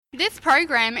This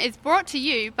program is brought to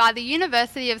you by the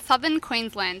University of Southern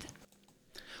Queensland.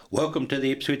 Welcome to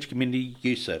the Ipswich Community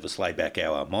Youth Service Laidback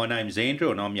Hour. My name's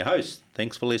Andrew and I'm your host.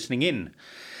 Thanks for listening in.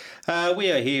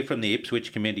 We are here from the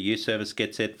Ipswich Community Youth Service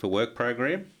Get Set for Work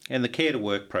program and the Care to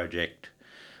Work project,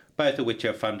 both of which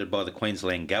are funded by the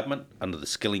Queensland Government under the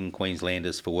Skilling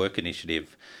Queenslanders for Work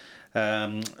initiative.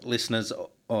 Listeners,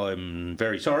 I'm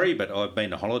very sorry, but I've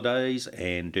been on holidays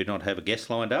and do not have a guest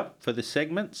lined up for this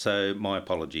segment, so my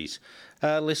apologies.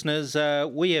 Listeners,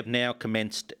 we have now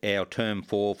commenced our Term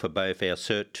 4 for both our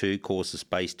Cert II courses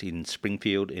based in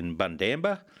Springfield and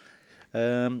Bundamba.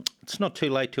 It's not too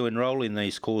late to enrol in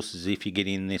these courses if you get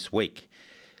in this week.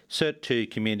 Cert II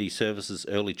Community Services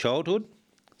Early Childhood,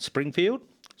 Springfield,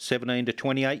 17 to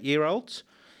 28 year olds,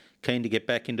 keen to get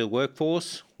back into the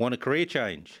workforce, want a career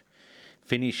change.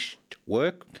 Finished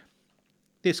work,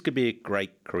 this could be a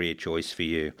great career choice for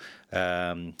you.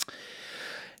 Our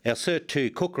Cert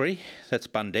II Cookery, that's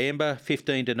Bundamba,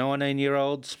 15 to 19 year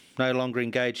olds, no longer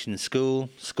engaged in school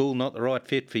not the right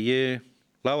fit for you,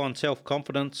 low on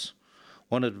self-confidence,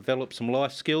 want to develop some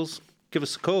life skills, give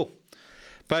us a call.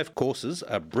 Both courses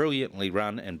are brilliantly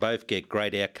run and both get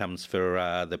great outcomes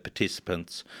for the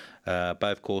participants.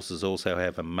 Both courses also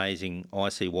have amazing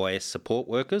ICYS support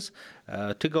workers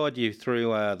to guide you through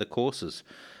the courses.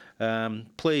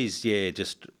 Please,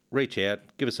 just reach out,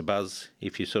 give us a buzz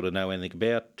if you sort of know anything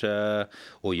about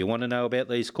or you want to know about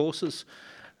these courses.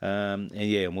 And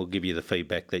we'll give you the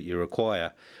feedback that you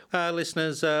require.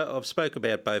 Listeners, I've spoke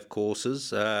about both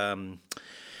courses.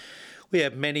 We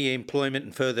have many employment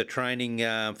and further training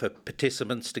for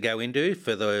participants to go into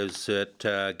for those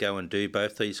that go and do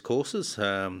both these courses.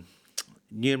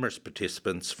 Numerous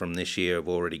participants from this year have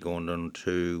already gone on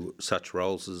to such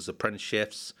roles as apprentice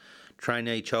chefs,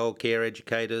 trainee childcare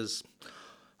educators,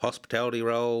 hospitality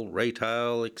role,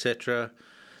 retail, etc.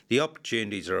 The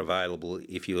opportunities are available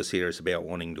if you are serious about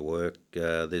wanting to work.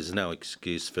 There's no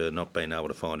excuse for not being able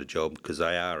to find a job because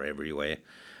they are everywhere.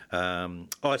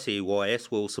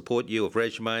 ICYS will support you with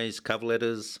resumes, cover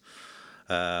letters,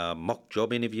 mock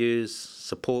job interviews,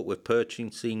 support with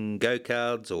purchasing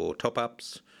go-cards or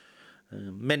top-ups.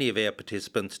 Many of our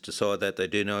participants decide that they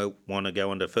do not want to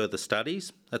go into further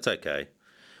studies. That's okay.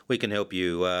 We can help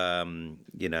you, around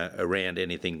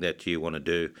anything that you want to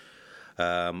do.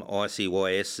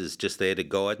 ICYS is just there to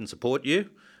guide and support you.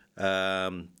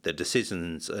 The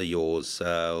decisions are yours.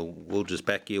 We'll just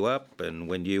back you up, and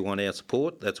when you want our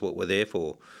support, that's what we're there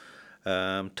for.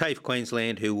 TAFE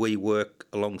Queensland, who we work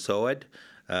alongside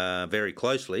very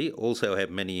closely, also have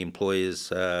many employers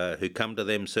who come to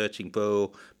them searching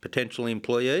for potential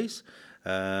employees.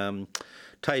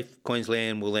 TAFE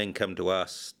Queensland will then come to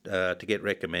us to get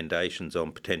recommendations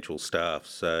on potential staff.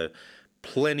 So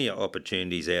plenty of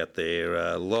opportunities out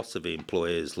there, lots of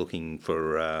employers looking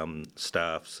for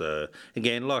staff. So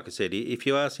again, like I said, if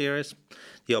you are serious,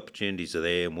 the opportunities are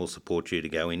there and we'll support you to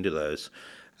go into those.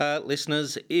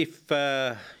 Listeners, if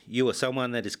you are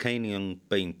someone that is keen on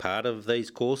being part of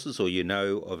these courses or you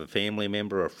know of a family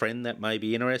member or a friend that may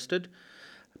be interested,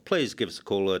 please give us a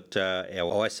call at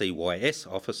our ICYS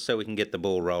office so we can get the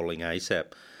ball rolling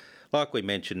ASAP. Like we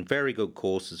mentioned, very good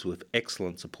courses with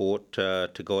excellent support to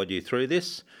guide you through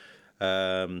this.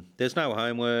 There's no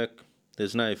homework,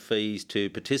 there's no fees to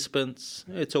participants,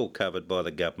 it's all covered by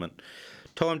the government.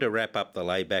 Time to wrap up the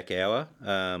Laidback Hour,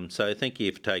 so thank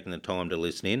you for taking the time to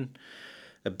listen in.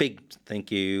 A big thank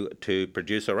you to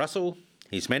producer Russell,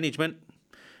 his management,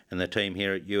 and the team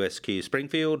here at USQ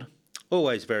Springfield.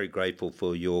 Always very grateful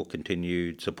for your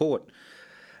continued support.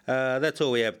 That's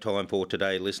all we have time for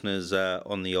today, listeners,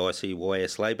 on the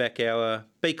ICYS Laidback Hour.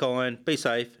 Be kind, be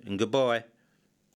safe, and goodbye.